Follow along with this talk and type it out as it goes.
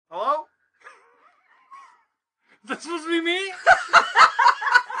That's supposed to be me?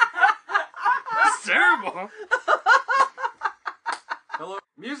 That's terrible. Hello.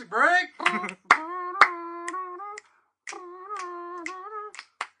 Music break.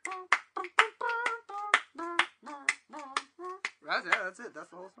 That's it. That's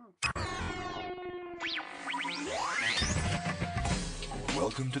the whole song.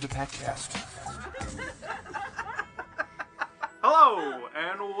 Welcome to the Patcast. Hello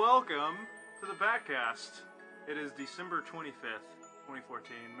and welcome to the Patcast. It is December 25th,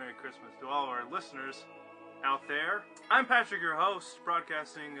 2014. Merry Christmas to all of our listeners out there. I'm Patrick, your host,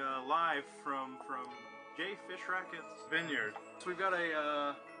 broadcasting live from J. Fish Racket's vineyard. So we've got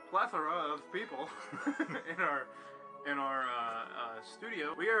a plethora of people in our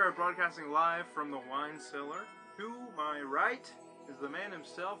studio. We are broadcasting live from the wine cellar. To my right is the man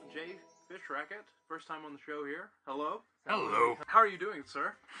himself, J. Fish Racket. First time on the show here. Hello. Hello. How are you doing,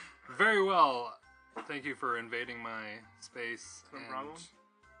 sir? Very well. Thank you for invading my space No and problem.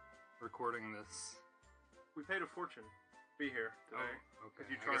 recording this. We paid a fortune to be here today. Oh, okay.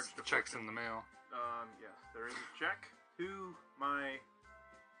 You I guess charged the a check's fortune. in the mail. Yes, there is a check to my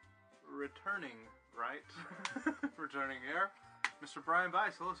returning heir, Mr. Brian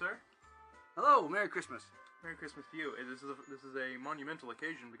Bice. Hello, sir. Hello, Merry Christmas. Merry Christmas to you. This is a monumental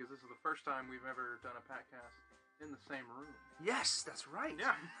occasion because this is the first time we've ever done a podcast in the same room. Yes, that's right.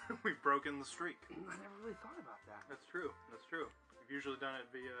 Yeah, we've broken the streak. I never really thought about that. That's true. That's true. We've usually done it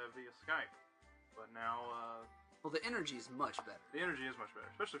via Skype, but now Well, the energy is much better. the energy is much better,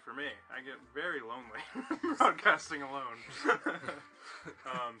 especially for me. I get very lonely broadcasting alone.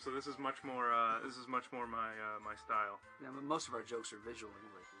 So this is much more my style. Yeah, but most of our jokes are visual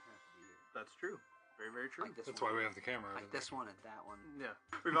anyway, so we have to be here. That's true. Very, very true. Like this That's one. why we have the camera. Like this one and that one. Yeah.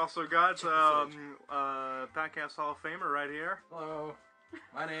 We've also got Check the Podcast Hall of Famer right here. Hello,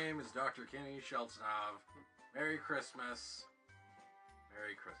 my name is Dr. Kenny Sheltonov. Merry Christmas.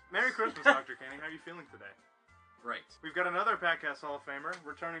 Merry Christmas. Merry Christmas, Dr. Kenny. How are you feeling today? Great. We've got another Podcast Hall of Famer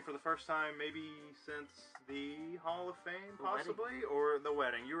returning for the first time maybe since the Hall of Fame, The possibly? Or the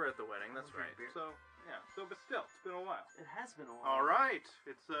wedding. You were at the wedding, that's Drink right. beer. So, yeah. So, but still, it's been a while. It has been a while. All right.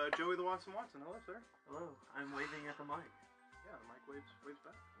 It's Joey the Watson Watson. Hello, sir. Hello. I'm waving at the mic. Yeah, the mic waves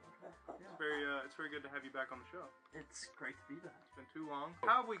back. It's very good to have you back on the show. It's great to be back. It's been too long.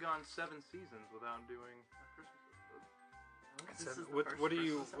 How have we gone 7 seasons without doing a Christmas episode? This is the What first do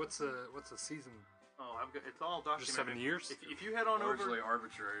you? Christmas What's a season? Oh, it's all documented. Just 7 years? If you head on Largely over,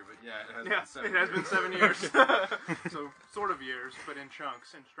 arbitrary, but yeah, it has yeah, been 7 it has years. been 7 years. So sort of years, but in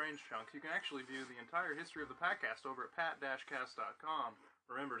chunks, in strange chunks. You can actually view the entire history of the podcast over at pat-cast.com.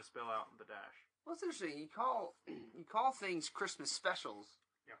 Remember to spell out the dash. Well, it's interesting. You call things Christmas specials.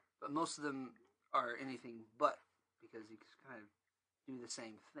 Yeah. But most of them are anything but, because you just kind of do the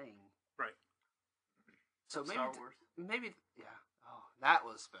same thing. Right. So maybe, Star Wars. maybe, yeah. Oh, that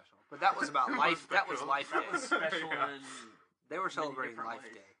was special. But that was about life. That was special. Life Day. That was special Yeah. in They were many celebrating different Life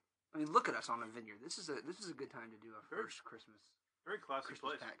ways. Day. I mean, look at us on a vineyard. This is a good time to do our Sure. first Christmas Very classy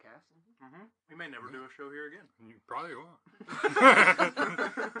place. podcast. Mm-hmm. We may never do a show here again. You probably won't.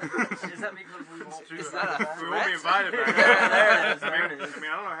 Is that because we won't Is be that a invited We back? won't be invited back. There it is, I there mean, it is. I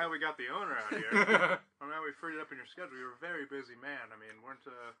mean, I don't know how we got the owner out here. I don't know how we freed it up in your schedule. You're a very busy man. I mean, weren't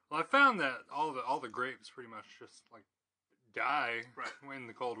Well, I found that all the grapes pretty much just like die Right. in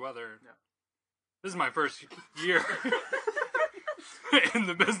the cold weather. Yeah. This is my first year in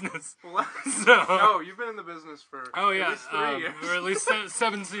the business. well, So no, you've been in the business for oh yeah, at least 3 years. or at least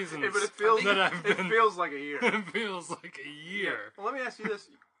 7 seasons. Yeah, but it feels that I've it been. feels like a year. It feels like a year. Well, let me ask you this: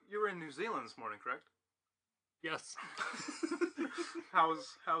 you were in New Zealand this morning, correct? Yes,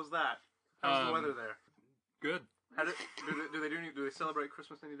 How's that? How's the Um, weather there? good. Do they celebrate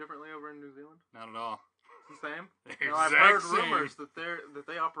Christmas any differently over in New Zealand? Not at all. The same? Exact No, I've heard same. rumors that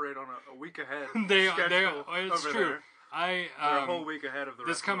they operate on a week ahead. They schedule it's over true. there. I They're a whole week ahead of the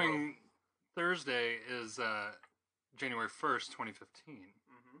this rest of the world. coming Thursday is January 1st, 2015.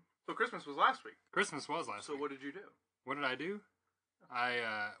 Mm-hmm. So Christmas was last week. Christmas was last So week. what did you do? What did I do?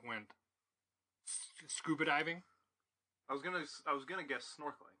 I went scuba diving, I was gonna guess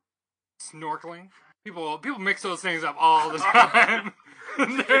snorkeling. snorkeling. People mix those things up all the time.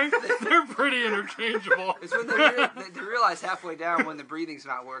 they're pretty interchangeable. It's when they realize halfway down when the breathing's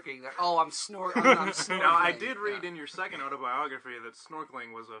not working that, oh, I'm snorkeling. Now I did read in your second autobiography that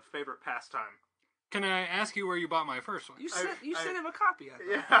snorkeling was a favorite pastime. Can I ask you where you bought my first one? You sent him a copy. I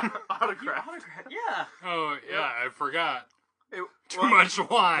thought. Yeah, autograph. Autograph. Yeah. Oh yeah, I forgot. It- Too well- much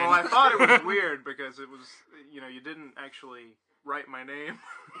wine. Well, I thought it was weird because it was, you didn't actually write my name.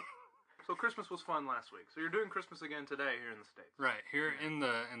 So Christmas was fun last week. So you're doing Christmas again today here in the States. Right here in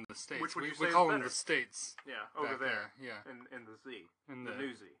the States. Which would you we say call is them better? the States. Yeah, over back there. Yeah. In the Z. In the the-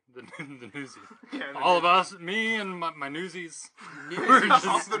 New Z. The newsies. Yeah, in the All of New us, me and my newsies. Newsies. We're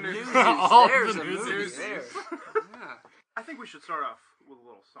just- the Newsies. all There's the a movie newsies. there. Yeah. I think we should start off with a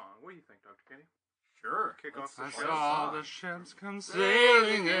little song. What do you think, Dr. Kenny? Sure. Kick Let's off the I show. saw the ships come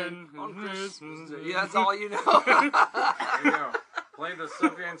sailing in. On Christmas Day. Christmas. Yeah, that's all you know. There you go. Play the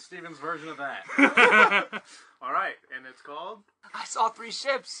Sufjan Stevens version of that. All right, and it's called, I saw 3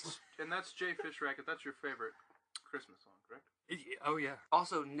 ships. and that's Jay Fish Racket. That's your favorite Christmas song, correct? Oh yeah.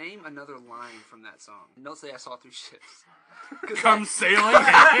 Also, name another line from that song. Don't say I saw 3 ships. Come sailing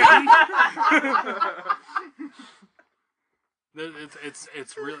in.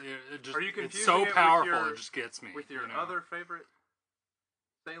 It's really it just Are you it's confusing so it with powerful. your- It just gets me. With your you know? other favorite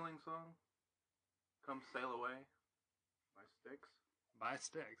sailing song, Come Sail Away by Styx. By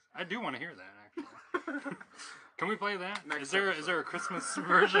Sticks. I do want to hear that actually. Can we play that? Next Is there episode. a Christmas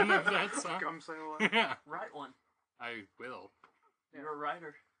version of that song? Come Sail Away. Yeah, Write one. I will. You're a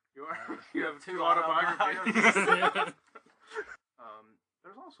writer. You are. You have 2 two autobiographies. autobiographies.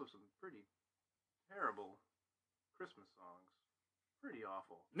 There's also some pretty terrible Christmas songs. Pretty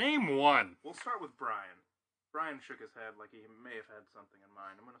awful. Name one. We'll start with Brian. Brian shook his head like he may have had something in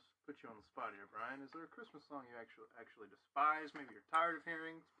mind. I'm going to put you on the spot here, Brian. Is there a Christmas song you actually despise? Maybe you're tired of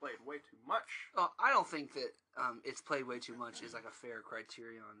hearing? It's played way too much? I don't think that it's played way too much is like a fair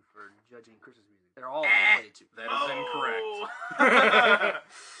criterion for judging Christmas music. They're all played too. That is incorrect. incorrect.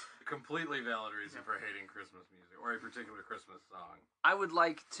 Completely valid reason for hating Christmas music or a particular Christmas song. I would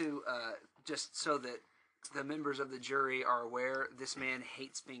like to, just so that the members of the jury are aware, this man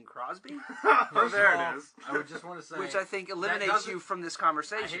hates Bing Crosby, Oh, there it is. I would just want to say, which I think eliminates doesn't- you from this I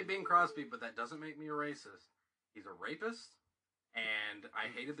conversation. hate Bing Crosby, but that doesn't make me a racist. He's a rapist, and I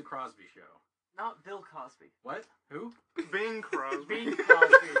hated the Crosby Show. Not Bill Cosby. What? Who? Bing Crosby. Bing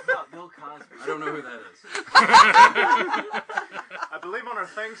Cosby, not Bill Cosby. I don't know who that is. I believe on our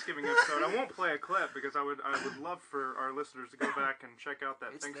Thanksgiving episode, I won't play a clip because I would love for our listeners to go back and check out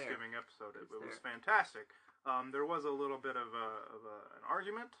that It's there. Thanksgiving episode. It was there. fantastic. There was a little bit of an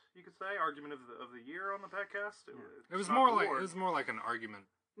argument, you could say, argument of the year on the podcast. It was not more like award. an argument.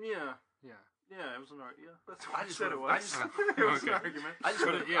 Yeah. Yeah. Yeah, it was an argument. Yeah, that's I what I just said it would've- was. I just- It was an Okay. argument. I just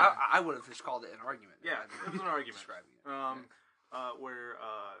But would've- yeah. I would have just called it an argument. Yeah, it was an argument. Describing it. Where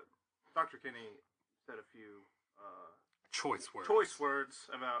Dr. Kinney said a few Choice words. choice words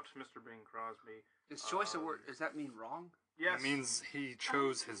about Mr. Bing Crosby. Is choice a word? Does that mean wrong? Yes. It means he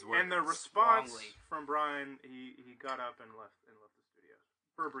chose his words. And the response Wrongly. from Brian, he got up and left the studio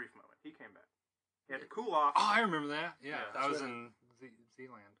for a brief moment. He came back. He had to cool off. Oh, I remember that. Yeah, Yeah. that was That's in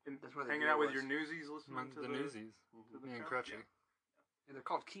Zealand. and That's where the hanging deal out with was. your newsies, listening to The Newsies. to the Me and show? Crutchy. Yeah. And they're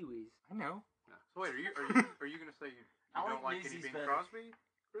called Kiwis. I know. So wait, are you gonna say you I don't like like any Newsies Bing better. Crosby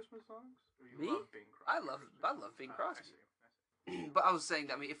Christmas songs? Or you Me? love Bing Crosby? I love Bing I Crosby. see. But I was saying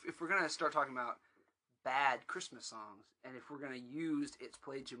that, I mean, if we're gonna start talking about bad Christmas songs, and if we're gonna use "it's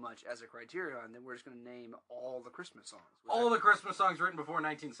played too much" as a criterion, then we're just gonna name all the Christmas songs. which All I- the Christmas songs written before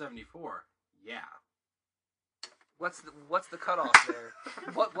 1974. Yeah. What's the cutoff there?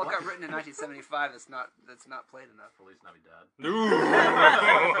 what got written in 1975 that's not played enough? Feliz Navidad.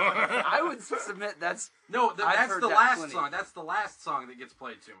 I would submit that's No, I've that's heard the that last plenty. song. That's the last song that gets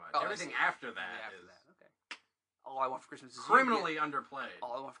played too much. Oh, I Everything see. after that after is that. Okay. All I Want for Christmas Is You. criminally underplayed.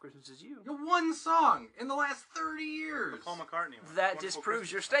 All I Want for Christmas Is You. One song in the last 30 years. The Paul McCartney one. That Wonderful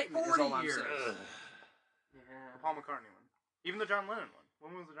disproves your Christmas. statement. Is 40 all I'm years. saying. The Paul McCartney one. Even the John Lennon one.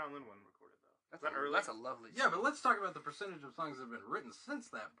 When was the John Lennon one recorded though? That's that early? That's a lovely. Yeah, song. but let's talk about the percentage of songs that have been written since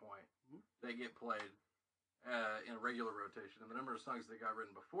that point that get played in regular rotation, and the number of songs that got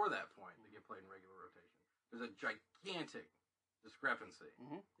written before that point that get played in regular rotation. There's a gigantic discrepancy.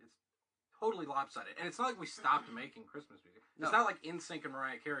 Mhm. It's totally lopsided, and it's not like we stopped making Christmas music. No. It's not like NSYNC and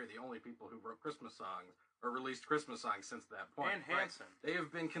Mariah Carey are the only people who wrote Christmas songs or released Christmas songs since that point. And Hanson. They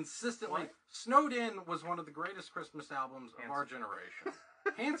have been consistently. What? Snowed In was one of the greatest Christmas albums of our generation.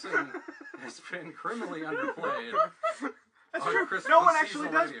 Hanson has been criminally underplayed. That's on true. Christmas No one actually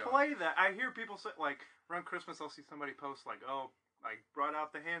seasonal does radio. play that. I hear people say, like, around Christmas, I'll see somebody post, like, oh, I brought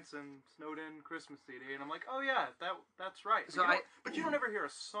out the Hanson Snowed In Christmas CD, and I'm like, oh yeah, that's right. So But you don't ever hear a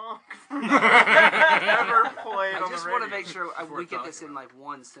song from that ever played I on just the want radio. to make sure Before we get talking this in about like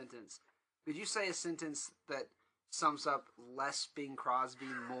one sentence. Could you say a sentence that sums up less Bing Crosby,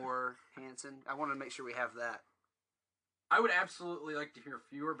 more Hanson? I want to make sure we have that. I would absolutely like to hear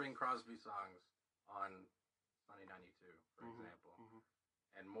fewer Bing Crosby songs on Sunny 92, for Mhm, example, mhm.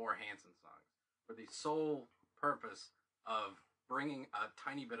 and more Hanson songs for the sole purpose of bringing a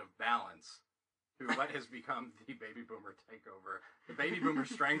tiny bit of balance to what has become the baby boomer takeover, the baby boomer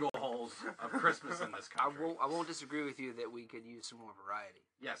strangleholds of Christmas in this country. I won't disagree with you that we could use some more variety.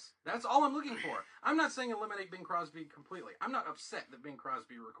 Yes, that's all I'm looking for. I'm not saying eliminate Bing Crosby completely. I'm not upset that Bing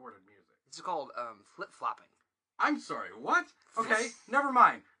Crosby recorded music. It's called flip-flopping. I'm sorry, what? Okay, never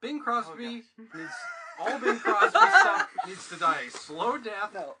mind. Bing Crosby needs... All Bing Crosby stuff needs to die a slow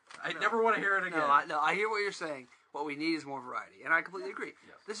death. I never want to hear it again. I hear what you're saying. What we need is more variety, and I completely agree.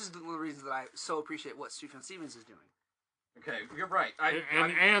 Yes. This is one of the reasons that I so appreciate what Stephen Stevens is doing. Okay, you're right.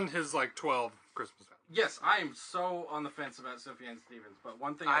 And his like 12 Christmas albums. Yes, I am so on the fence about Sufjan Stevens, but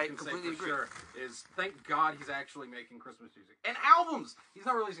one thing I can say for sure is thank God he's actually making Christmas music. And albums! He's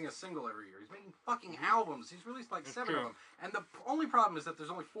not releasing a single every year. He's making fucking albums. He's released like 7 of them. And the only problem is that there's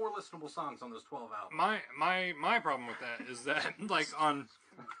only 4 listenable songs on those 12 albums. My problem with that is that like on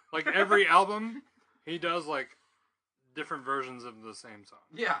like every album he does like different versions of the same song.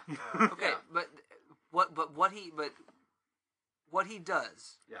 Yeah. Okay, Yeah. but what he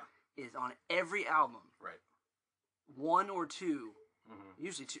does is on every album, Right. 1 or 2, Mm-hmm.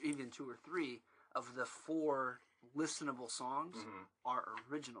 usually even 2 or 3 of the 4 listenable songs are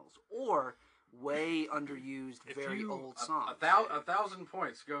originals or way underused, very old songs. 1,000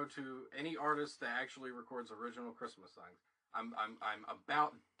 points go to any artist that actually records original Christmas songs. I'm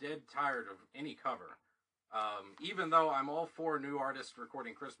about dead tired of any cover. Even though I'm all for new artists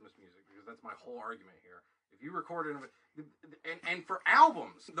recording Christmas music, because that's my whole argument here. If you recorded, and for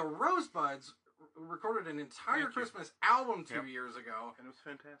albums, the Rosebuds recorded an entire Christmas album 2 years ago, And it was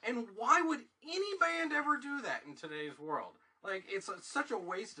fantastic. and why would any band ever do that in today's world? Like, it's such a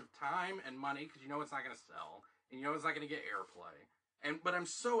waste of time and money, because you know it's not going to sell, and you know it's not going to get airplay. But I'm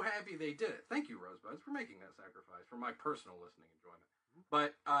so happy they did it. Thank you, Rosebuds, for making that sacrifice for my personal listening enjoyment.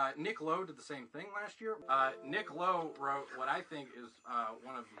 But Nick Lowe did the same thing last year. Nick Lowe wrote what I think is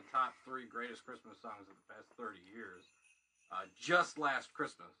one of the top 3 greatest Christmas songs of the past 30 years. Just last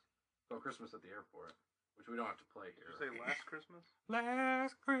Christmas. So Christmas at the Airport, which we don't have to play here. Did you say last Christmas?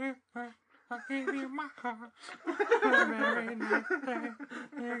 Last Christmas, I gave you my heart. The very next day,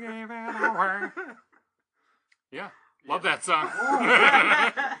 you gave it away. Yeah, love that song.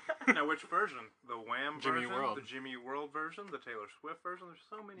 Now, which version? The Wham Jimmy version? World. The Jimmy World version? The Taylor Swift version? There's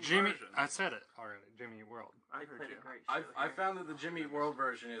so many Jimmy, versions. I said it already. Jimmy World. I They heard played you. a great show I here. found that the Jimmy World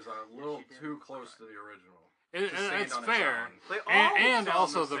version is a little you did. too close to the original. It's stand on its fair. own. They all And sound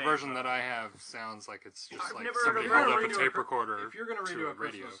also the the same, version though. that I have sounds like it's just I've like never somebody heard held of up a tape recorder. If you're going to to redo a a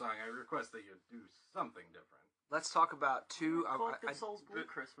Christmas radio. song, I request that you do something different. Let's talk about 2. Collective Souls Blue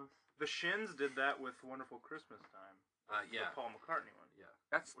Christmas. The Shins did that with Wonderful Christmas Time. Yeah. The Paul McCartney one. Yeah.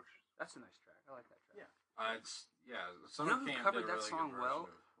 That's Which, a nice track. I like that track. Yeah. Son You know of who Camp covered did a that really song good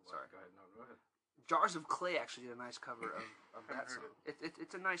well? version of, Sorry. Go ahead. No, go ahead. Jars of Clay actually did a nice cover of that heard song.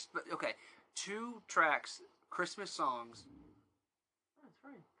 It's a nice, but okay, 2 tracks, Christmas songs. Oh, it's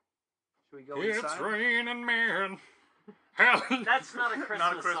right. Should we go It's inside? raining men. Hell, That's not a Christmas,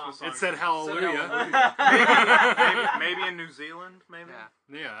 Not a Christmas song. it said hallelujah. maybe in New Zealand, maybe?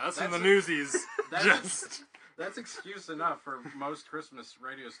 Yeah. Yeah, that's in the That's- Newsies. that's- Just That's excuse enough for most Christmas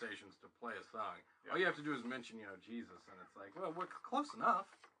radio stations to play a song. All you have to do is mention, Jesus, and it's like, well, we're close enough.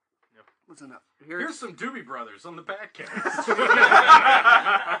 What's enough? Here's some Doobie Brothers on the podcast.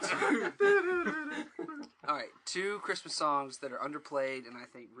 All right, 2 Christmas songs that are underplayed and I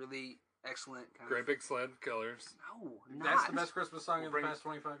think really excellent. Great Big Sled Killers. No, That's not. the best Christmas song in the Bring- past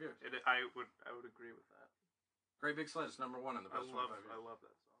 25 years. I would agree with that. Great Big Sled is number 1 in the I past 25 years. love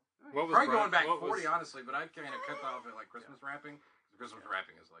that song. What was Probably Brian- going back what 40, was- honestly, but I'd kind of cut off at like Christmas rapping. Christmas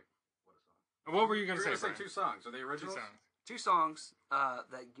rapping is like, what a song. What were you You're gonna going to say? say 2 songs. Are they Two originals? songs. 2 songs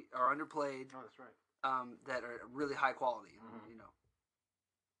that are underplayed, Oh, that's right. that are really high quality. Mhm. You know.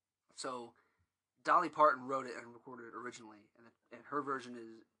 So, Dolly Parton wrote it and recorded it originally, and her version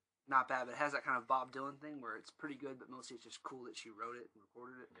is not bad, but it has that kind of Bob Dylan thing where it's pretty good, but mostly it's just cool that she wrote it and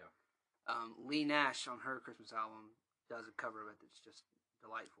recorded it. Yeah. Lee Nash on her Christmas album does a cover of it that's just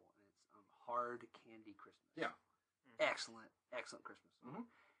delightful, and it's Hard Candy Christmas. Yeah. Excellent Christmas song. Mhm.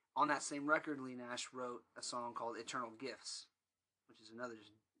 On that same record, Lee Nash wrote a song called Eternal Gifts, which is another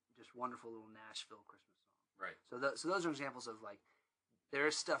just wonderful little Nashville Christmas song. Right. So those are examples of like there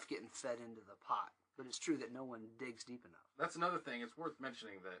is stuff getting fed into the pot, but it's true that no one digs deep enough. That's another thing. It's worth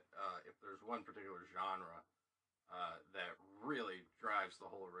mentioning that if there's one particular genre that really drives the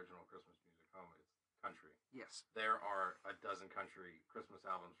whole original Christmas music home, it's country. Yes, There are a dozen country Christmas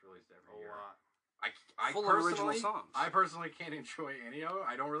albums released every A year. lot. I full of original personally, songs. I personally can't enjoy any of them.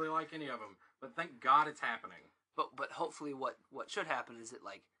 I don't really like any of them, but thank God it's happening. but hopefully what should happen is that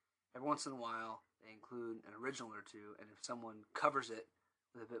like every once in a while they include an original or two, and if someone covers it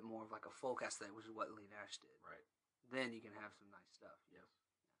with a bit more of like a folk aesthetic, which is what Lee Nash did, Right. then you can have some nice stuff. Yes.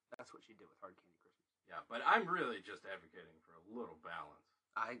 That's what she did with Hard Candy Christmas. Yeah, but I'm really just advocating for a little balance.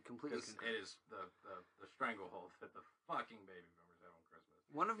 I completely Because concur. it is the stranglehold that the fucking baby boomers have on Christmas.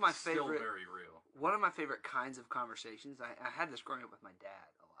 One of my It's still favorite very real. One of my favorite kinds of conversations, I had this growing up with my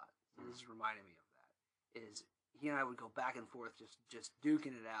dad a lot. So this is reminding me of that. Is he and I would go back and forth just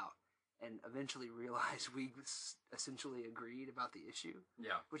duking it out, and eventually realize we essentially agreed about the issue,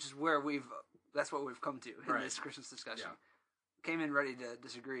 Yeah. which is where that's what we've come to in Right. this Christmas discussion. Yeah. Came in ready to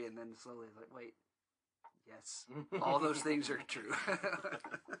disagree, and then slowly like, wait, yes, all those things are true.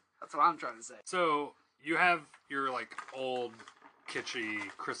 That's what I'm trying to say. So you have your like old kitschy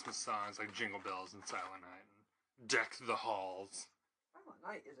Christmas songs like Jingle Bells and Silent Night and Deck the Halls. Silent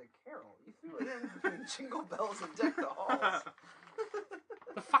Night is a carol. You threw it in between Jingle Bells and Deck the Halls.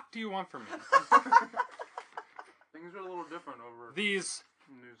 The fuck do you want from me? Things are a little different over These,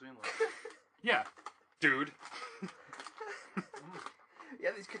 in New Zealand. yeah, dude. Yeah,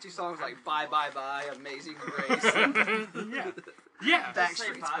 these kitschy songs like Bye Bye Bye, Amazing Grace. Yeah, yeah. Just say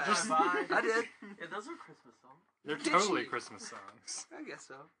Backstreet's bye, Back. bye, bye. I did. Yeah, those are Christmas songs. They're Did totally she? Christmas songs. I guess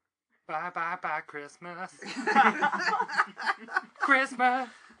so. Bye bye bye Christmas. Christmas.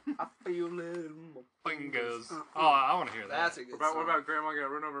 I feel a little more. Fingers. Oh, I want to hear that. That's a good What song. about Grandma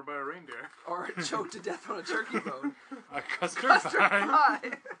got run over by a reindeer? Or choked to death on a turkey bone. A custard Custard pie.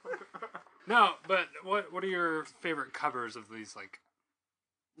 pie. No, but what are your favorite covers of these like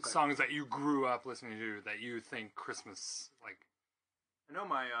Okay. songs that you grew up listening to that you think Christmas like? I know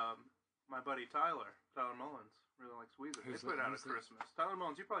my my buddy Tyler Mullins, really likes Weezer. Who's They put that? out Who's at that? Christmas. Tyler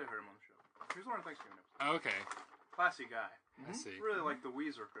Mullins, you probably heard him on the show. He was on our Thanksgiving episode. Okay, Classy guy. I see. Really like the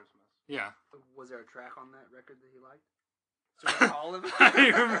Weezer Christmas. Yeah. Was there a track on that record that he liked? Should we call him?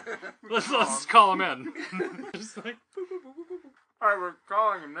 Let's call him in. Just like All right, we're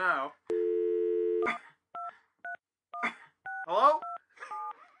calling him now. Hello?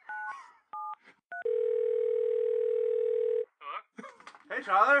 Hey,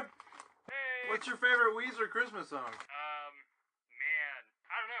 Tyler. hey. What's your favorite Weezer Christmas song? Man,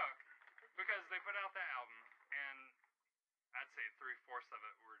 I don't know, because they put out that album, and I'd say 3/4 of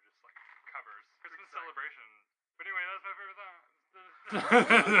it were just like covers. Christmas celebration. But anyway, that's my favorite song.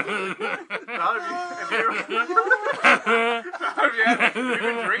 Tyler, have you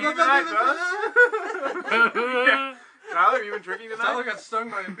been drinking tonight, Tyler? Yeah. Tyler, you been drinking Tyler tonight? got stung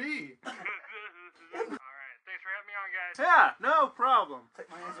by a bee. Alright, thanks for having me on, guys. Yeah, no problem. Take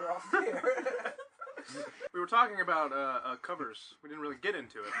my answer off here. We were talking about covers. We didn't really get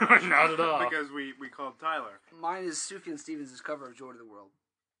into it Not at all. because we called Tyler. Mine is Sufjan Stevens' cover of Joy to the World.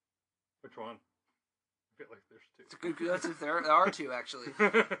 Which one? I feel like there's two. It's a good. There are two actually.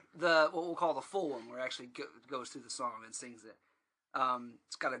 The what we'll call the full one, where it actually goes through the song and sings it.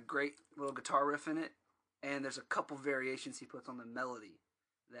 It's got a great little guitar riff in it, and there's a couple variations he puts on the melody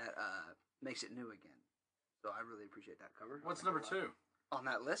that makes it new again. So I really appreciate that cover. What's I number like it a lot. 2? On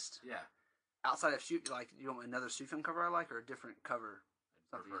that list? Yeah. Outside of Shoot, like you want another Sufjan cover I like, or a different cover?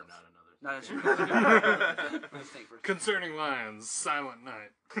 I Something prefer else. not another. Not a Sufjan. Let me think for a second. Concerning Lions, Silent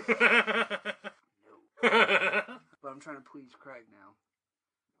Night. But I'm trying to please Craig now.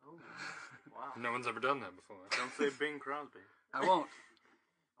 Oh, wow. No one's ever done that before. Don't say Bing Crosby. I won't.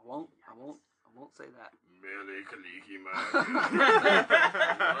 I won't say that. Merely Kaliki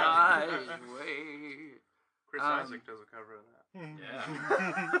Right way. Chris Um, Isaac does a cover of that. Yeah.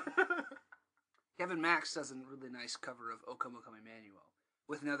 Kevin Max does a really nice cover of O Come, O Come Emmanuel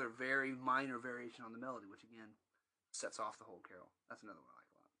with another very minor variation on the melody, which again sets off the whole carol. That's another one I like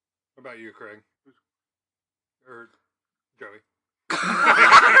a lot. What about you, Craig? Or Joey?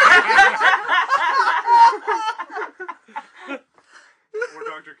 Or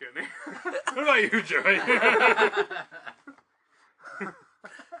Dr. Kidney. What about you, Joey?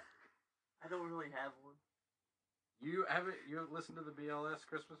 I don't really have one. You listened to the BLS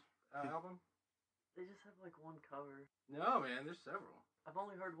Christmas album? They just have like one cover. No, man. There's several. I've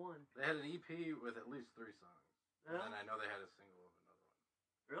only heard one. They had an EP with at least 3 songs, and Yeah? then I know they had a single of another one.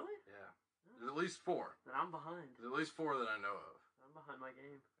 Really? Yeah. There's at least 4. Then I'm behind. There's at least 4 that I know of. I'm behind my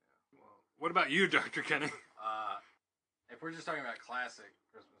game. What about you, Dr. Kenny? If we're just talking about classic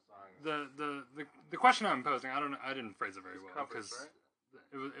Christmas songs, The question I'm posing, I didn't phrase it very It's well covers, because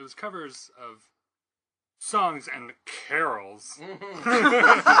right? it was covers of songs and carols. in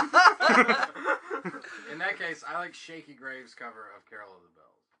that case, I like Shaky Graves' cover of "Carol of the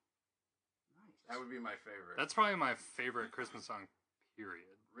Bells." That would be my favorite. That's probably my favorite Christmas song. Period.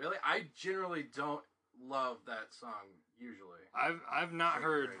 Really, I generally don't love that song usually. I've not Saving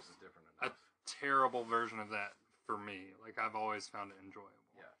heard Grace is different a enough. terrible version of that for me. Like, I've always found it enjoyable.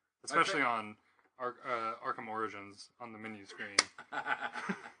 Yeah. Especially on Arkham Origins on the menu screen.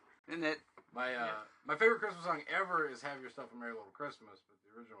 And it My favorite Christmas song ever is "Have Yourself a Merry Little Christmas," but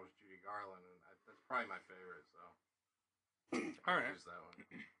the original was Judy Garland, and that's probably my favorite. So, All right. use that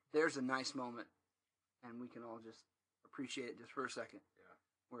one. there's a nice moment, and we can all just appreciate it just for a second. Yeah.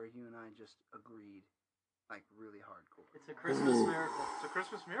 Where you and I just agreed, like really hardcore. It's a Christmas miracle. It's a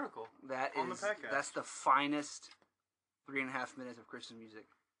Christmas miracle. That On the is podcast. that's the finest 3.5 minutes of Christmas music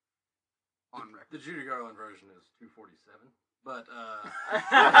on record. The Judy Garland version is 2:47, but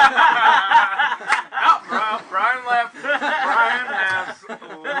Brian left. Brian has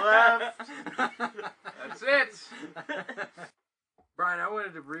left. That's it. Brian, I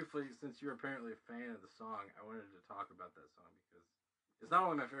wanted to briefly, since you're apparently a fan of the song, I wanted to talk about that song because it's not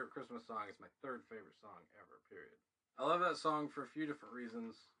only my favorite Christmas song, it's my third favorite song ever, period. I love that song for a few different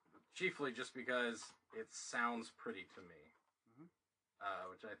reasons, chiefly just because it sounds pretty to me,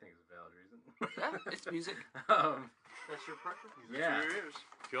 which I think is a valid reason. Yeah, it's music. That's your preference? Yeah.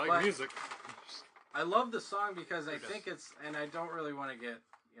 If you like But- music. I love the song because I Who think it's, and I don't really want to get,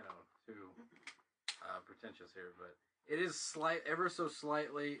 too pretentious here, but it is ever so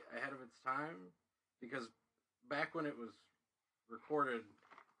slightly ahead of its time, because back when it was recorded,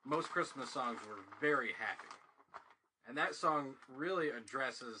 most Christmas songs were very happy. And that song really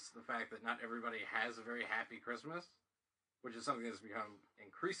addresses the fact that not everybody has a very happy Christmas, which is something that's become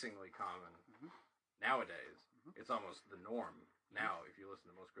increasingly common nowadays. It's almost the norm. Now, if you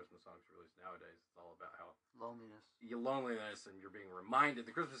listen to most Christmas songs released nowadays, it's all about how Loneliness. your loneliness, and you're being reminded.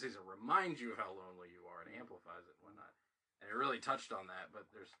 The Christmas season reminds you of how lonely you are and amplifies it and whatnot. And it really touched on that, but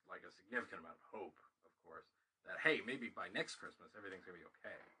there's like a significant amount of hope, of course, that hey, maybe by next Christmas everything's gonna be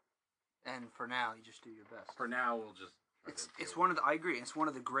okay. And for now, you just do your best. For now, we'll just. try to It's deal one of the, I agree. It's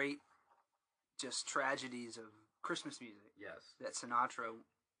one of the great just tragedies of Christmas music Yes. that Sinatra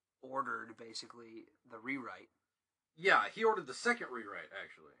ordered basically the rewrite. Yeah, he ordered the second rewrite.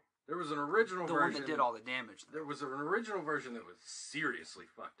 Actually, there was an original The version one that did all the damage. There was an original version that was seriously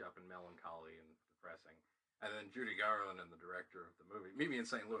fucked up and melancholy and depressing. And then Judy Garland and the director of the movie, Meet Me in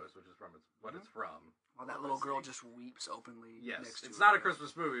St. Louis, which is what it's from. Well, that little girl just weeps openly. Yes, next to it's her. not a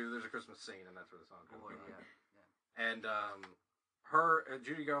Christmas movie. There's a Christmas scene, and that's where the song comes Boy, from. yeah. And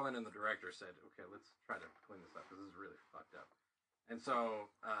Judy Garland and the director said, "Okay, let's try to clean this up because this is really fucked up." And so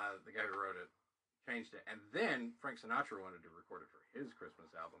the guy who wrote it changed it, and then Frank Sinatra wanted to record it for his Christmas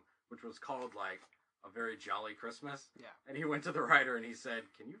album, which was called like A Very Jolly Christmas. Yeah. And he went to the writer and he said,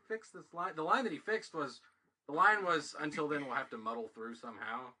 "Can you fix this line?" The line that he fixed was, the line was, "Until then we'll have to muddle through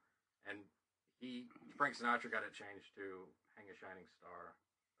somehow." And Frank Sinatra got it changed to "Hang a shining star,"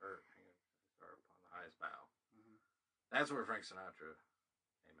 or "Hang a star upon the highest bough." That's where Frank Sinatra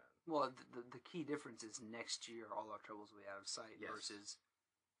came in. Well, the key difference is next year all our troubles will be out of sight Yes. versus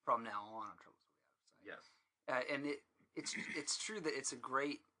from now on our troubles will be out of sight. Yes. And it's true that it's a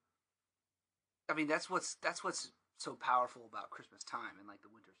great. I mean, that's what's so powerful about Christmas time and like the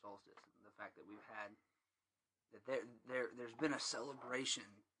winter solstice, and the fact that we've had that there's been a celebration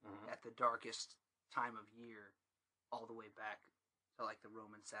at the darkest time of year, all the way back to like the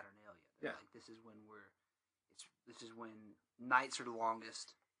Roman Saturnalia. Yeah. Like this is when this is when nights are the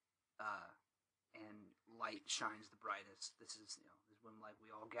longest, and light shines the brightest. This is when like we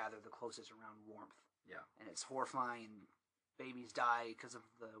all gather the closest around warmth. Yeah. And it's horrifying. And babies die because of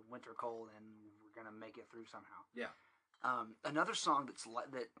the winter cold, and we're gonna make it through somehow. Yeah. Another song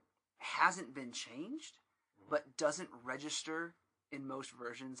that hasn't been changed, but doesn't register in most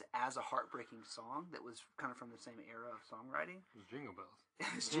versions as a heartbreaking song that was kind of from the same era of songwriting. It was Jingle Bells.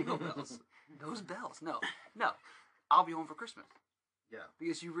 It's Jingle Bells. Those bells. No. I'll Be Home for Christmas. Yeah.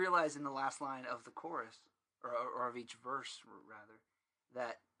 Because you realize in the last line of the chorus, or of each verse, rather,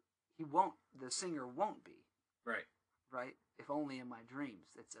 that the singer won't be. Right. Right? If only in my dreams.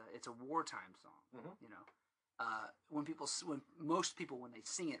 It's a wartime song. When most people when they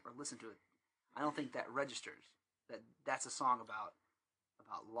sing it or listen to it, I don't think that registers. That's a song about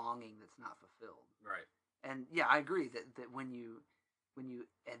longing that's not fulfilled. Right. And yeah, I agree that when you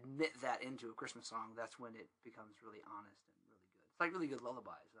admit that into a Christmas song, that's when it becomes really honest and really good. It's like really good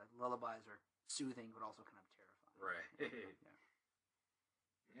lullabies. Like lullabies are soothing but also kind of terrifying. Right.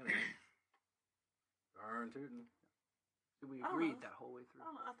 Yeah. Darn tootin'. We I don't agreed know. that whole way I through.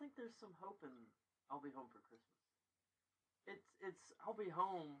 don't know. I think there's some hope in "I'll Be Home for Christmas." It's "I'll be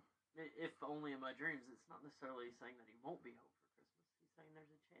home if only in my dreams." It's not necessarily saying that he won't be home for Christmas. He's saying there's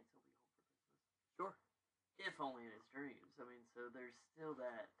a chance he'll be home for Christmas. Sure. If only in his dreams. I mean, so there's still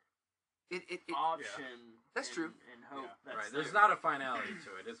that. option. That's and, true. And hope. Yeah. That's Right. There's there. not a finality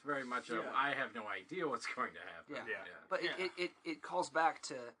to it. It's very much of Yeah. I have no idea what's going to happen. Yeah. Yeah. But Yeah. it calls back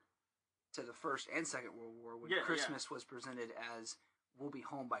to the First and Second World War when Yeah, Christmas was presented as we'll be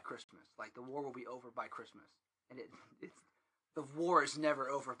home by Christmas, like the war will be over by Christmas, and it's the war is never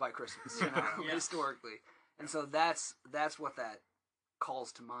over by Christmas, you know, Yeah. historically, and so that's what that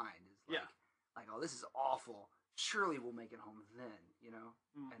calls to mind is like, Yeah. like oh this is awful, surely we'll make it home then, you know,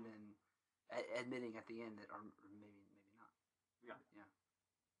 Mhm. and then admitting at the end that or maybe not, Yeah.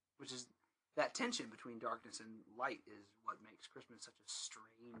 which is that tension between darkness and light is what makes Christmas such a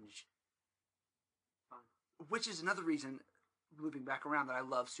strange. Which is another reason, looping back around, that I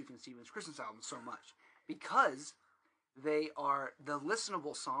love Sufjan Stevens' Christmas albums so much, because the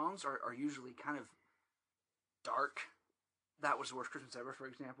listenable songs are usually kind of dark. That Was the Worst Christmas Ever, for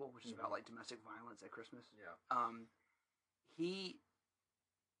example, which is about like domestic violence at Christmas. Yeah. He,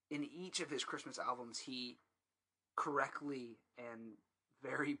 in each of his Christmas albums, he correctly and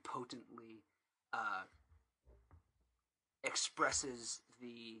very potently expresses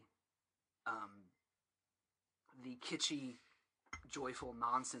the kitschy, joyful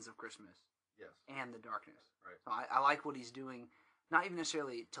nonsense of Christmas Yes. and the darkness. Right. So I like what he's doing, not even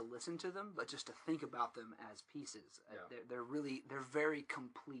necessarily to listen to them, but just to think about them as pieces. Yeah. They're very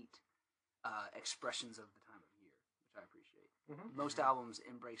complete expressions of the time of year, which I appreciate. Mhm. Most albums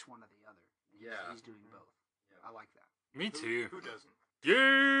embrace one or the other. And Yeah. he's doing both. Yeah. I like that. Me too. Who doesn't? Yeah.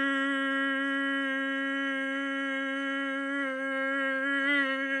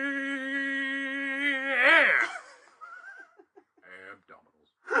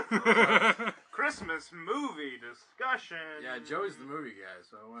 Abdominals. Christmas movie discussion. Yeah, Joey's the movie guy,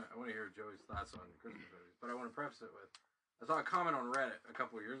 so I want to hear Joey's thoughts on Christmas movies. But I want to preface it with, I saw a comment on Reddit a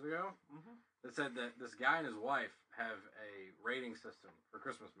couple of years ago that said that this guy and his wife have a rating system for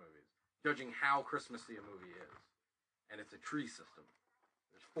Christmas movies, judging how Christmassy a movie is, and it's a tree system.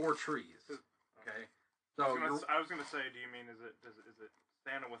 There's 4 trees. Okay, so I was gonna say, do you mean is it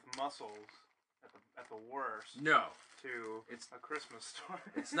Santa with muscles at the worst no, to It's- a Christmas story?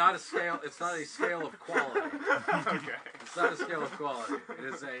 it's not a scale. It's not a scale of quality. Okay. It's not a scale of quality. It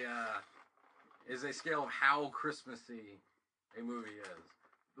is a scale of how Christmassy a movie is.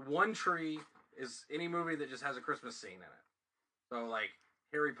 The 1 tree is any movie that just has a Christmas scene in it. So like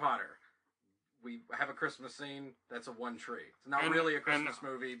Harry Potter, we have a Christmas scene. That's a 1 tree. It's not And- really a Christmas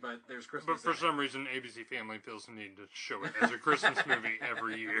movie, but there's Christmas. But for in it. some reason, ABC Family feels the need to show it as a Christmas movie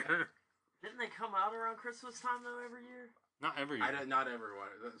every year. Didn't they come out around Christmas time though every year? Not every year. Not everyone.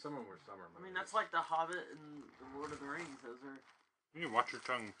 Some of them were summer movies. I mean, that's like The Hobbit and The Lord of the Rings. Those are You need to watch your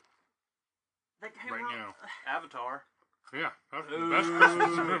tongue they came right out. now. Avatar. Yeah, that's the best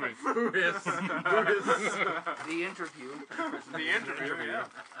Christmas movie. Buddhist. The interview. The interview. Yeah.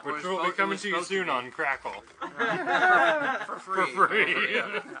 Which will be coming to you soon on Crackle. For For free. free.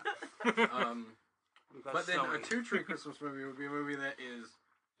 But then a 2 tree Christmas movie would be a movie that is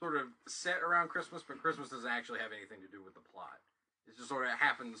sort of set around Christmas, but Christmas doesn't actually have anything to do with the plot. It just sort of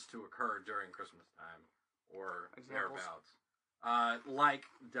happens to occur during Christmas time or Examples? thereabouts. Like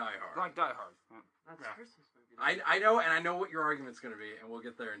Die Hard. Like Die Hard. That's Yeah. a Christmas movie. I know, and I know what your argument's going to be, and we'll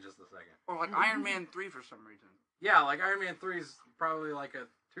get there in just a second. Or like Iron Man 3 for some reason. Yeah, like Iron Man 3 is probably like a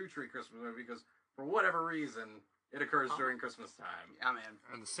 2 tree Christmas movie because for whatever reason it occurs during Christmas time. Yeah, man.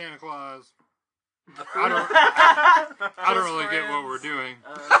 And the Santa Claus. A I don't, third- I don't really get what we're doing.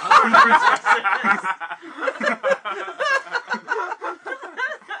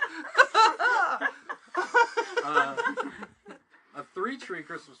 a 3 tree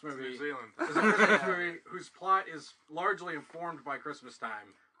Christmas movie New Zealand. is a Christmas movie whose plot is largely informed by Christmas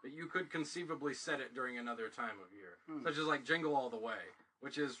time, but you could conceivably set it during another time of year, such as like Jingle All the Way,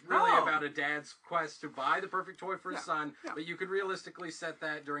 which is really Oh. about a dad's quest to buy the perfect toy for his Yeah. son, Yeah. but you could realistically set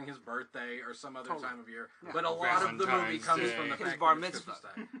that during his birthday or some other Totally. time of year. Yeah. But a lot of the movie Valentine's comes Day. from the His fact bar that it's mitzvah.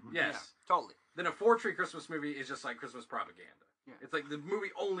 Christmas time. Yes. Yeah, totally. Then a 4 tree Christmas movie is just like Christmas propaganda. Yeah. It's like the movie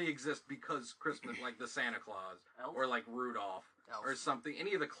only exists because Christmas, like the Santa Claus Elf? or like Rudolph Elf. or something.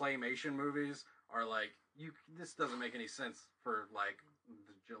 Any of the claymation movies are like this doesn't make any sense for like the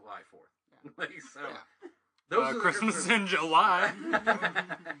July 4th. Yeah. Like, so Yeah. those are the Christmas in July.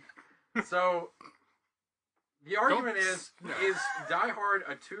 So the argument is No. is Die Hard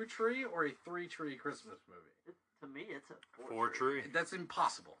a 2 tree or a 3 tree Christmas movie? To me, it's a 4 tree. That's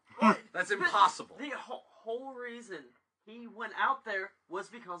impossible. What? That's But impossible. The whole reason he went out there was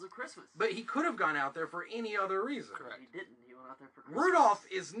because of Christmas. But he could have gone out there for any other reason. Correct. He didn't. He went out there for Christmas. Rudolph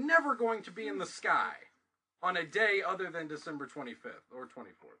is never going to be in the sky on a day other than December 25th or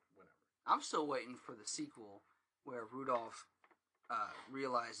 24th, whenever. I'm still waiting for the sequel where Rudolph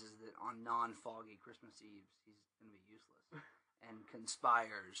realizes that on non-foggy Christmas Eves he's going to be useless, and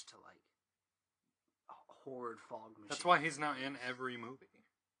conspires to like hoard fog machines. That's why he's not in every movie.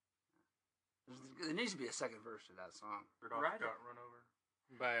 There needs to be a second verse to that song. Rudolph Right. got run over.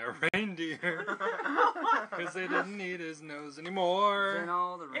 By a reindeer. Because they didn't need his nose anymore. Then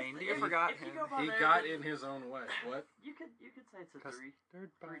all the reindeer forgot if you him. go by He there, got then in his own way. What? You could say it's a Cause three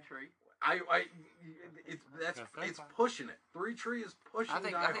third tree. It's pushing it. 3 Tree is pushing I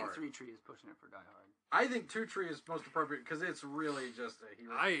think Die 3 Hard. Tree is pushing it for Die Hard. I think 2 Tree is most appropriate because it's really just a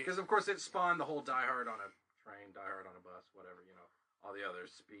hero. Because of course it spawned the whole Die Hard on a train, Die Hard on a bus, whatever, you know, all the other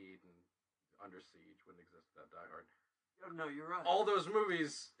Speed and Under Siege wouldn't exist without Die Hard. Oh, no, you're right. All those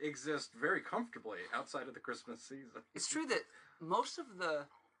movies exist very comfortably outside of the Christmas season. It's true that most of the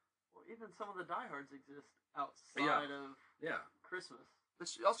Well, even some of the Die Hards exist outside of Yeah. Christmas.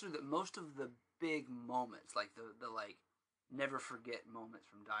 it's also true that most of the big moments, like the like never forget moments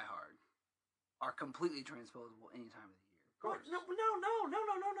from Die Hard, are completely transposable any time of the year. Of course. No.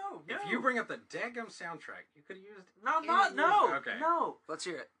 If you bring up the daggum soundtrack, you could have used No. Okay. No. Let's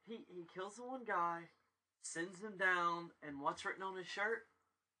hear it. He kills the one guy, sends him down, and what's written on his shirt?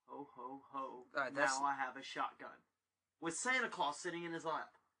 Ho, ho, ho. All right, that's- now I have a shotgun. With Santa Claus sitting in his lap.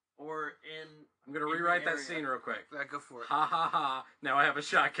 Or in... I'm going to in the rewrite that area. scene real quick. Go for it. Ha ha ha, now I have a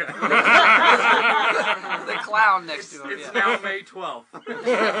shotgun. The clown next to him. It's yeah. now May 12th.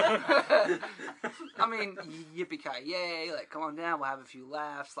 I mean, yippee ki yay! Like, come on down. We'll have a few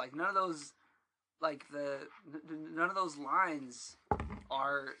laughs. Like, none of those, like none of those lines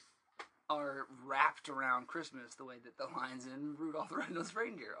are wrapped around Christmas the way that the lines in Rudolph the Red-Nosed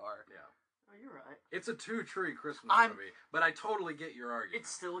Reindeer are. Yeah. Oh, you're right. It's a 2 Tree Christmas I'm- movie, but I totally get your argument. It's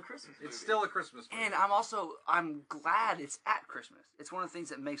still a Christmas movie. It's still a Christmas movie. And I'm glad it's at Christmas. It's one of the things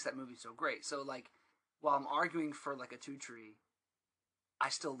that makes that movie so great. So like, while I'm arguing for like a 2 Tree, I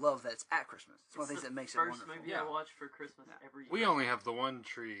still love that it's at Christmas. It's one of the things that makes it First wonderful. movie Yeah. I watch for Christmas every year. We only have the one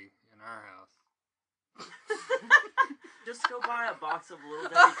tree in our house. Just go buy a box of Little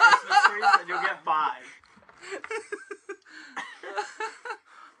Daddy Christmas trees and you'll get 5.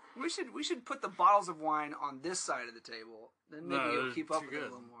 We should put the bottles of wine on this side of the table. Then maybe No, it'll they're keep up too with it a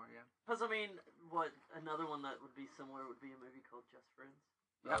good. little more. Yeah. Because, I mean, another one that would be similar would be a movie called Just Friends.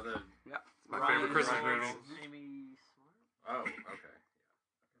 Oh, the- Yeah. My Ryan favorite Christmas Reynolds, movie. Amy Smart? oh, okay.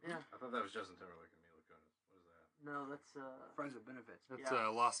 Yeah. I thought that was Justin Timberlake and Mila Kunis. What is that? No, that's, Friends with benefits. That's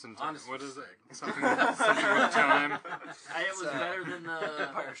Yeah. Lost in Time. Honest What is it? mistake. Something with time. it was better than the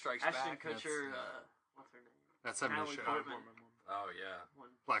Empire Strikes Ashton Back. Kutcher, That's, what's her name? That's 70 Natalie show. Portman. Oh, yeah. One.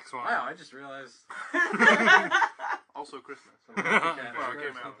 Black Swan. Wow, I just realized. Also Christmas. Well, Well, it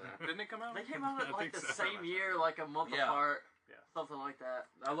came out. something. Didn't it come out? They came out I at like think the so. same year, like a month Yeah. apart. Yeah. Something like that.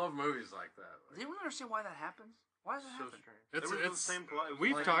 I love movies like that. Does anyone understand why that happens? Why does that So happen? strange. It's- It was it's- the same plot. It was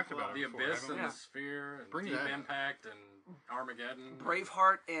we've like talked the about plot. The it before, Abyss haven't and we? the Sphere and Bring Deep that. Impact and Armageddon.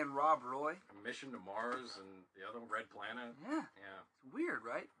 Braveheart and Rob Roy. And Mission to Mars and the other Red Planet. Yeah, Yeah. it's weird,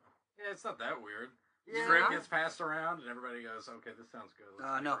 right? Yeah, it's not that weird. Yeah. Script gets passed around and everybody goes, okay, this sounds good.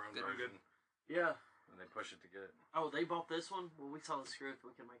 Let's make no, our own didn't- version. Yeah. And they push it to get it. Oh, they bought this one? Well, we saw the script.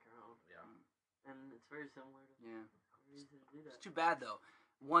 We can make our own. Yeah. And it's very similar to Yeah. very easy to do that. It's too bad though.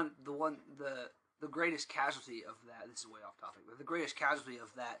 The greatest casualty of that. This is way off topic, but the greatest casualty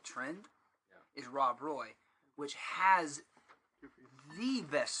of that trend is Rob Roy, which has the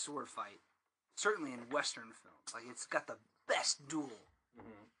best sword fight, certainly in Western films. Like it's got the best duel,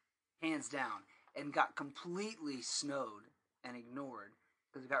 hands down, and got completely snowed and ignored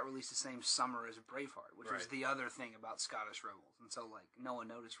because it got released the same summer as Braveheart, which was Right. the other thing about Scottish rebels, and so like no one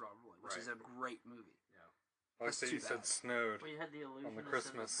noticed Rob Roy, which is a great movie. I like That's that too you said bad. snowed We had the illusion the of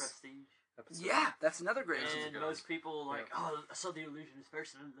Christmas Prestige. episode. Yeah, that's another great. This is a And good most people like, Yeah. oh, I saw the illusionist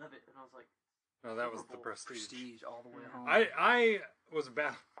first and I love it. And I was like, No, that was the Horrible. Prestige. Prestige all the way home. I was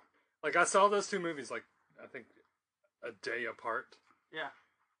bad. Like I saw those two movies like I think a day apart, yeah.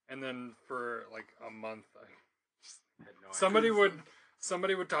 and then for like a month, Had no somebody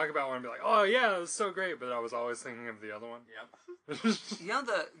would talk about one and be like, "Oh yeah, it was so great," but I was always thinking of the other one. Yep. You know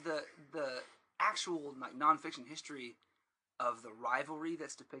the actual like nonfiction history of the rivalry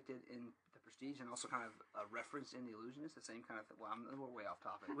that's depicted in the Prestige and also kind of referenced in the Illusionist, the same kind of thing. Well, we're way off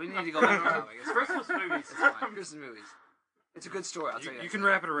topic. We need to go back on topic. It's Christmas movies. It's fine. Christmas movies. It's a good story. I'll tell you. You that. can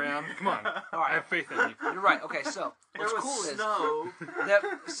wrap it around. Come on, All I right, have faith in you. you're right. Okay, so There what's was cool is snow. that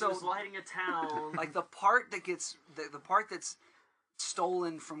So was so lighting a town. like the part that gets the part that's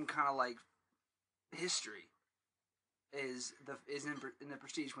stolen from kind of like history is in the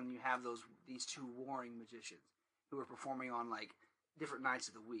Prestige when you have these two warring magicians who are performing on like different nights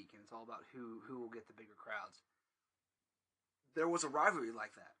of the week, and it's all about who will get the bigger crowds. there was a rivalry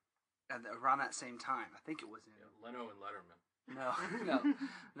like that around that same time. I think it was in Leno and Letterman.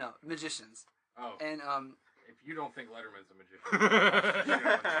 no magicians. Oh, And if you don't think Letterman's a magician,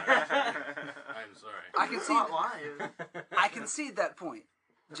 I'm sorry. I can see Not live. I concede that point.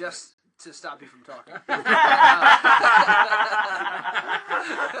 Just to stop you from talking.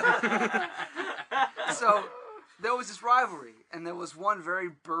 So there was this rivalry, and there was one very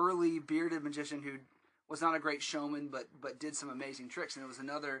burly, bearded magician who was not a great showman, but did some amazing tricks, and there was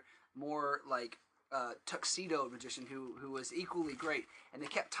another more like tuxedoed magician who was equally great, and they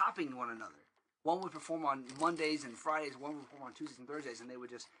kept topping one another. One would perform on Mondays and Fridays, one would perform on Tuesdays and Thursdays, and they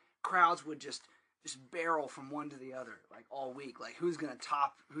would crowds would just barrel from one to the other, like all week, like who's gonna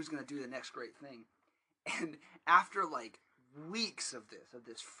do the next great thing. And after like weeks of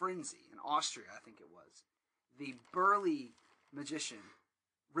this frenzy in Austria, I think it was, the burly magician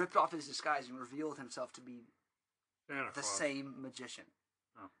ripped off his disguise and revealed himself to be the same magician.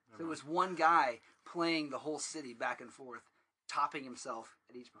 Oh, So there was one guy playing the whole city back and forth, topping himself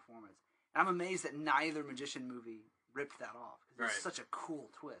at each performance. And I'm amazed that neither magician movie ripped that off. 'Cause Right. It's such a cool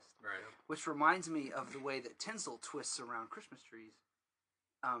twist. Right. Which reminds me of the way that tinsel twists around Christmas trees.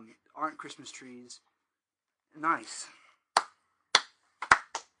 Aren't Christmas trees nice?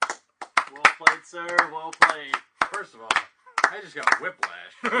 Well played, sir. Well played. First of all, I just got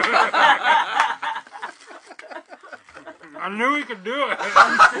whiplash. I knew he could do it.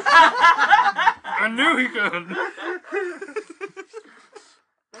 I knew he could.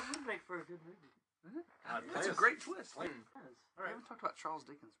 That would make for a good movie. That's a great twist. Like- Yes. We haven't talked about Charles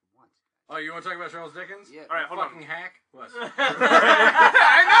Dickens once. Oh, you want to talk about Charles Dickens? Yeah. All right, hold on. Fucking hack. What? And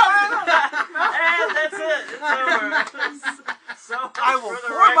that's it. It's over. So I will for the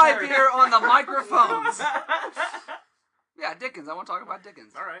pour my record. beer on the microphones. Yeah, Dickens. I want to talk about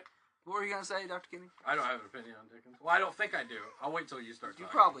Dickens. All right. What were you going to say, Dr. Kinney? I don't have an opinion on Dickens. Well, I don't think I do. I'll wait till you start You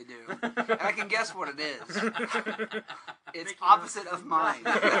talking. probably do. And I can guess what it is. It's Mickey opposite Mouse. of mine.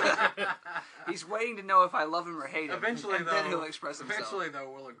 He's waiting to know if I love him or hate him. Eventually, and though, then he'll express himself. Eventually,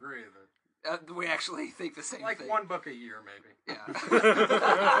 though, we'll agree that We actually think the same like thing. one book a year, maybe. Yeah.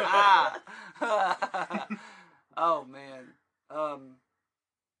 Oh, man.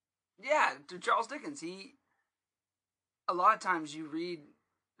 Yeah, to Charles Dickens, a lot of times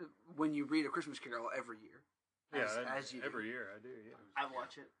when you read A Christmas Carol every year. As you do. every year I do. Yeah. I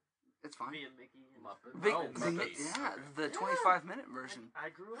watch it. It's fine. Me and Mickey. And Muppet. Big- the 25-minute version. I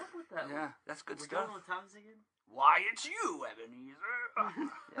grew up with that Yeah, one. that's good We're stuff. going with times again? Why, it's you, Ebenezer.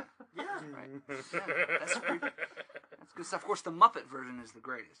 Yeah. Right. Yeah, that's good stuff. Of course, the Muppet version is the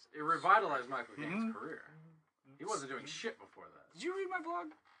greatest. It revitalized Michael Caine's career. He wasn't doing shit before that. Did you read my blog?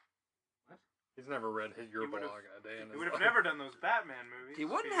 He's never read your He would've- blog a day in He his would have life. never done those Batman movies. He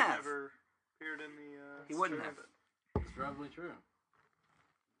wouldn't if have. Never appeared in the. He wouldn't have. It's probably true.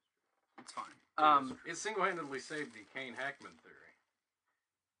 It's fine. It single-handedly saved the Kane Hackman theory.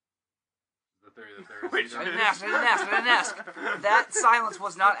 The theory that there is. Which I didn't ask. That silence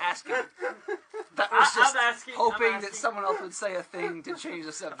was not asking. That was just I'm asking. hoping I'm that asking. someone else would say a thing to change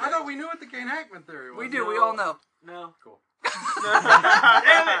the subject. I thought we knew what the Kane Hackman theory was. We do. We all know. No. Cool.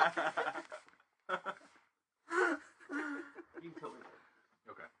 Damn it! You can tell me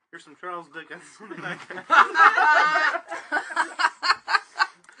that. Okay. Here's some Charles Dickens.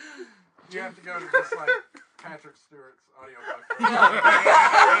 You have to go to just like Patrick Stewart's audio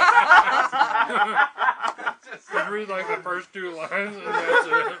Just read like the first two lines and that's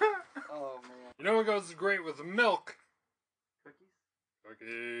it. Oh man. You know what goes great with milk? Cookies?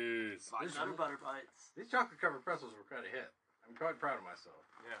 Cookies. Nutter butter bites. These chocolate covered pretzels were quite a hit. I'm quite proud of myself.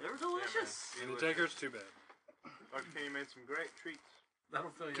 They were delicious. And the takers, too bad. Dr. Kenny made some great treats.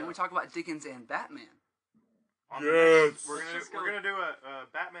 That'll fill you Can we up. talk about Dickens and Batman? On the Yes. next- We're gonna do a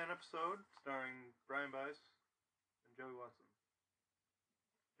Batman episode starring Brian Bice and Joey Watson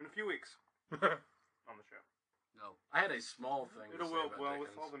in a few weeks on the show. No. I had a small thing to It'll say well, about well with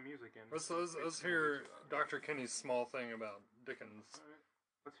Dickens. all the music in. Let's hear Dr. Kenny's small thing about Dickens. All right.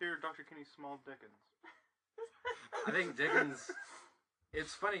 Let's hear Dr. Kenny's small Dickens. I think Dickens.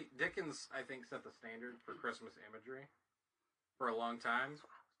 It's funny. Dickens, I think, set the standard for Christmas imagery for a long time.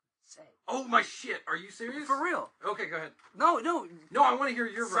 Say. Oh my shit! Are you serious? For real. Okay, go ahead. No. No, I want to hear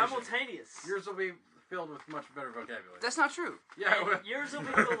your version. Simultaneous. Yours will be filled with much better vocabulary. That's not true. Yeah, And well, yours will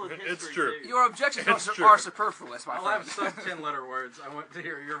be filled with history. It's true. Too. Your objections It's are, true. are superfluous, my I'll friend. have some 10-letter words. I want to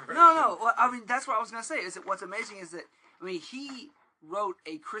hear your version. No. Well, I mean, that's what I was going to say. Is that what's amazing is that, I mean, he wrote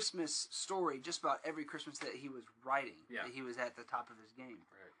a Christmas story just about every Christmas that he was writing. Yeah. That he was at the top of his game.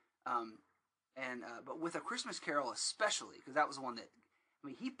 Right. But with A Christmas Carol especially, because that was the one that, I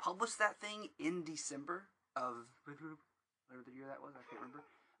mean, he published that thing in December of whatever the year that was, I can't remember.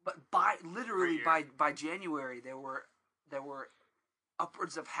 But by January, there were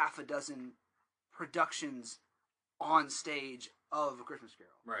upwards of half a dozen productions on stage of A Christmas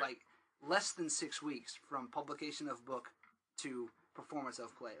Carol. Right. Like less than 6 weeks from publication of book to performance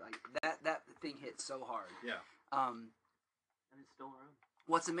of play. Like that thing hit so hard. Yeah. And it's still around.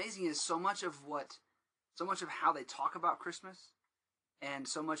 What's amazing is so much of how they talk about Christmas, and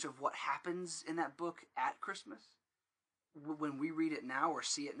so much of what happens in that book at Christmas. When we read it now or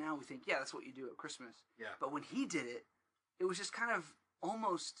see it now, we think, yeah, that's what you do at Christmas. Yeah. But when he did it, it was just kind of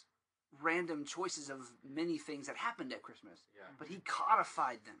almost random choices of many things that happened at Christmas. Yeah. But he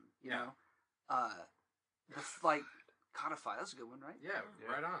codified them, you know? Codify, that's a good one, right? Yeah,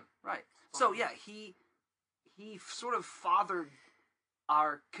 right on. Right. So, yeah, he sort of fathered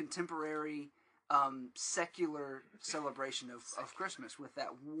our contemporary secular celebration of Christmas with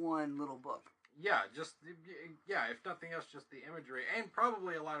that one little book. Yeah, if nothing else, just the imagery and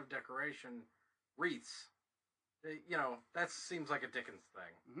probably a lot of decoration, wreaths. That seems like a Dickens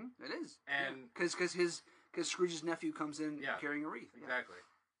thing. Mm-hmm. It is, and because Scrooge's nephew comes in carrying a wreath. Exactly,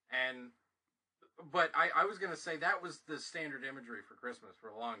 but I was gonna say that was the standard imagery for Christmas for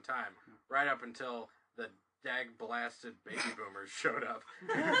a long time, right up until the dag-blasted baby boomers showed up,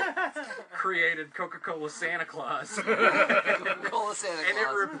 created Coca-Cola Santa Claus, Coca-Cola Santa Claus, and it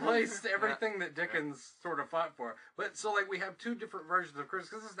replaced everything that Dickens sort of fought for. But so we have two different versions of Christmas,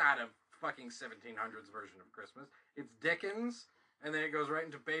 because it's not a fucking 1700s version of Christmas. It's Dickens, and then it goes right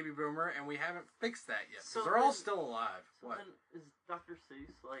into baby boomer, and we haven't fixed that yet. So they're all still alive. So then is Dr.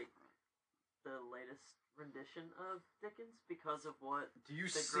 Seuss the latest rendition of Dickens because of what do you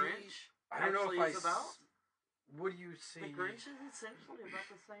the see? Grinch I don't know if is about? What do you see? The Grinch is essentially about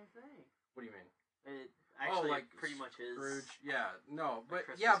the same thing. What do you mean? It actually pretty much is. Scrooge. Yeah, no, but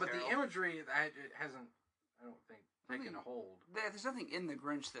Christmas but the Carol. imagery it hasn't, I don't think, taken a hold. There's nothing in the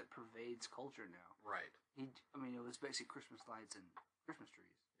Grinch that pervades culture now. Right. It was basically Christmas lights and Christmas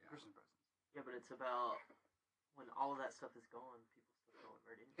trees, Christmas presents. Yeah, but it's about when all of that stuff is gone, people still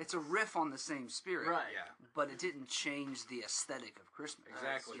celebrate it. It's a riff on the same spirit, Right? Yeah. But it didn't change the aesthetic of Christmas.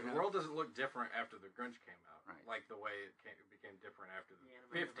 Exactly. You The know? world doesn't look different after the Grinch came out, Right. like the way it became different after the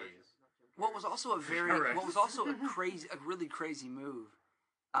animated 50s. version, not Jim What Carrey. was also a really crazy move.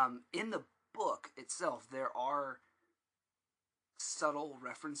 In the book itself, there are subtle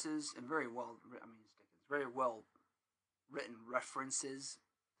references and very well written references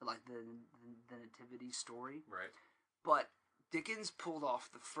to the nativity story. Right. But Dickens pulled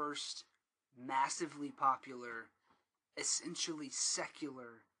off the first massively popular, essentially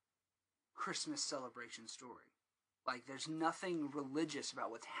secular Christmas celebration story. There's nothing religious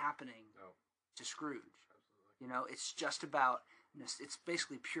about what's happening to Scrooge. Absolutely. It's just about, it's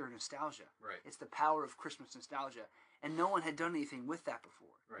basically pure nostalgia. Right. It's the power of Christmas nostalgia. And no one had done anything with that before.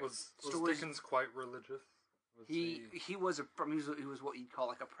 Right. Was Stories- Dickens quite religious? He was what you'd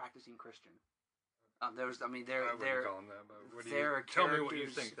call a practicing Christian. I wouldn't call him that, but tell me what you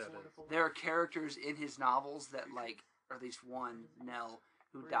think that is. There are characters in his novels that or at least one, Nell,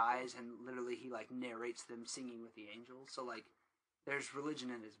 who dies, and literally he narrates them singing with the angels. So there's religion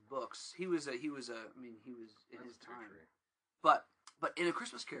in his books. He was in his time. But in A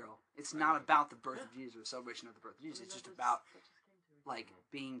Christmas Carol, it's not about the birth of Jesus or the celebration of the birth of Jesus. It's just about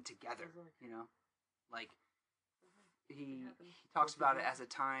being together. He talks about it as a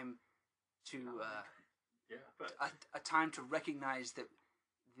time to a time to recognize that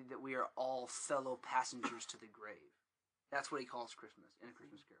we are all fellow passengers to the grave. That's what he calls Christmas in A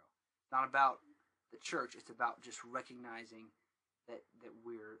Christmas Carol. It's not about the church. It's about just recognizing that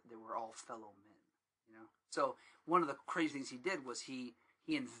we're all fellow men. So one of the crazy things he did was he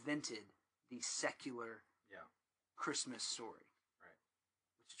invented the secular Christmas story. Right.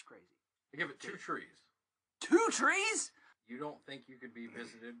 Which is crazy. I give it 2 trees. 2 trees? You don't think you could be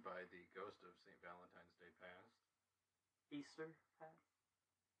visited by the ghost of St. Valentine's Day past? Easter past?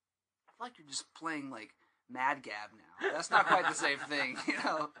 I feel like you're just playing Mad Gab now. That's not quite the same thing,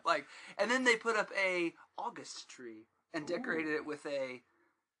 And then they put up a August tree and decorated it with a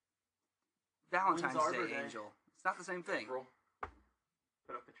Valentine's Arbor Day Day? angel. It's not the same thing. April.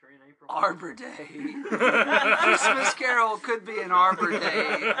 Put up a tree in April. Arbor Day. Christmas Carol could be an Arbor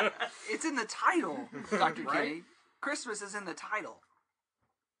Day. It's in the title, Dr. Right? Kenny. Christmas is in the title.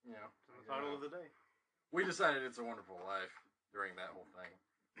 Yeah. The title of the day. We decided It's a Wonderful Life during that whole thing.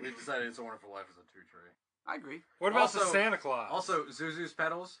 We decided It's a Wonderful Life is a 2 tree. I agree. What about the Also- Santa Claus? Also, Zuzu's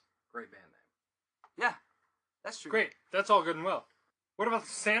Petals, great band name. Yeah, that's true. Great. That's all good and well. What about the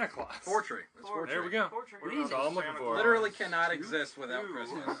Santa Claus? 4 tree. It's 4 There tree. we go. Portrait. That's all I'm looking for. Literally cannot exist without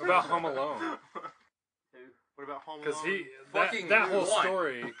Christmas. What about Home Alone? 2. What about Home Alone? Because Fucking that whole one.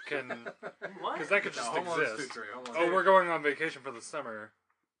 story can, What? because that could No, just Home Alone's exist. 2, 3. Home Alone's Oh, 2. we're going on vacation for the summer.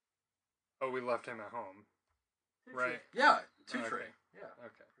 Oh, we left him at home. Right. Yeah, 2 Okay. tree. Yeah,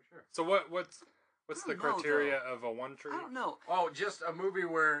 Okay. for sure. So what's I the don't know, criteria of a one tree? I don't know. Oh, just a movie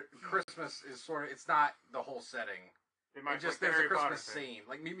where Christmas is sort of, it's not the whole setting. It It just, the there's a Harry Potter Christmas thing. scene.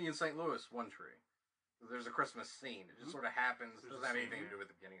 Like Meet Me in St. Louis, 1 tree. There's a Christmas scene. It just sort of happens. It There's doesn't a have scene. anything to do with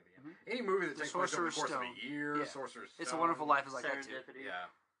the beginning of the end. Any movie that The takes place over the Sorcerer's course of a Stone. year, Yeah. Sorcerer's Stone. It's a Wonderful Life is like that too. Serendipity. Yeah.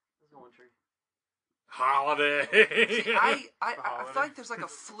 That's a one tree. Holiday. I Holiday. feel like there's like a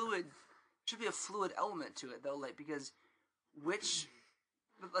fluid, should be a fluid element to it though, like because which,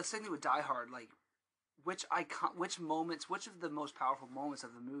 let's say with Die Hard, like which moments, which of the most powerful moments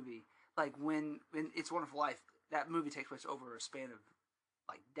of the movie, like when It's a Wonderful Life, that movie takes place over a span of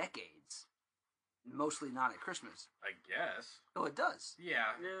like decades, mostly not at Christmas. I guess. Oh, it does. Yeah.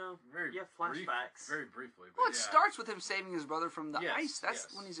 No. Very Yeah, brief- flashbacks. very briefly. But Well, it yeah. starts with him saving his brother from the Yes, ice. That's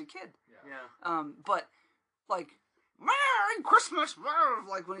yes. when he's a kid. Yeah. Yeah. But like Merry Christmas,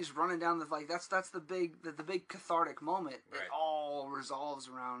 like when he's running down the like that's the big cathartic moment. Right. It all revolves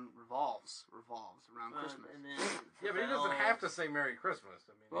around Christmas. And then Yeah, but he doesn't have to say Merry Christmas.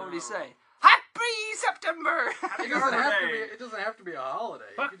 I mean, What would he No. say? Happy September. it doesn't have to be. It doesn't have to be a holiday.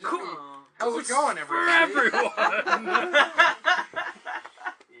 It could just Cool. be, Oh. how's it going, for everybody? everyone.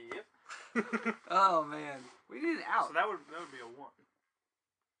 Yep. Oh man, we need an out. So that would be a 1.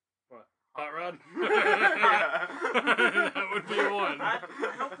 Hot rod. Yeah. That would be a 1. I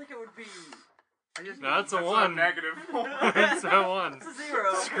don't think it would be. No, that's a That's 1. a negative. That's a 1. It's a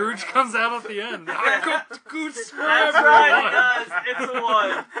 0. Scrooge comes out at the end. I cooked goose for That's everyone. right, it does. It's a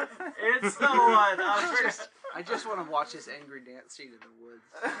 1. It's a 1. I'm pretty. I just want to watch this angry dance scene in the woods.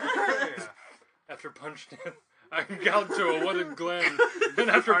 Yeah. After punch dance, I can go to a wooded glen, and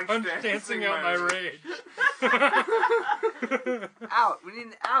after Punch punch dancing dancing out my my rage. Out. We need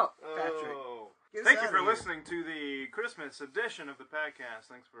an out, Patrick. Oh. Get us Thank you out for of here. listening to the Christmas edition of the podcast.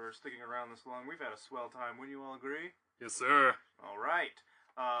 Thanks for sticking around this long. We've had a swell time. Wouldn't you all agree? Yes, sir. All right.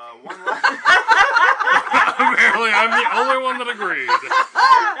 One last. Apparently, I'm the only one that agreed.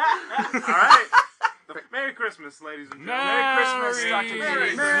 All right. Merry Christmas, ladies and gentlemen. Christmas, Dr. Merry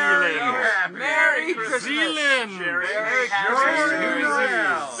Zealand. Zealand. Merry Christmas. Zealand. Jerry. Merry Christmas.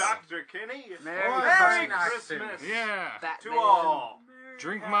 Christmas. Dr. Kinney. Merry Merry Christmas. Christmas. Yeah. To all.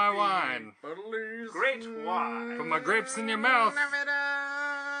 Drink my wine. Great wine. Put my grapes in your mouth.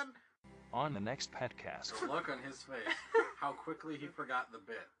 On the next Petcast. The look on his face. How quickly he forgot the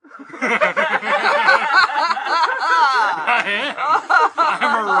bit. I am. I'm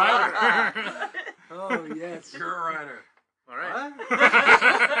a writer. Oh yes. You're a writer. All right. What?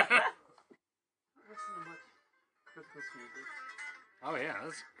 Listen to much Christmas music. Oh yeah,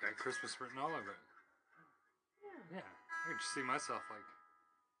 that's got Christmas written all over it. Yeah, I could just see myself like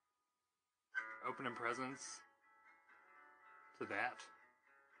opening presents to that,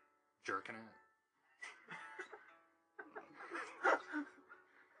 jerking it.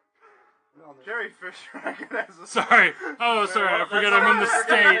 Jerry Fisher, I guess. Sorry. Oh, sorry. I forget I'm in the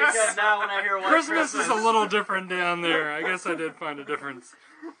States. Now when I hear White Christmas is a little different down there. I guess I did find a difference.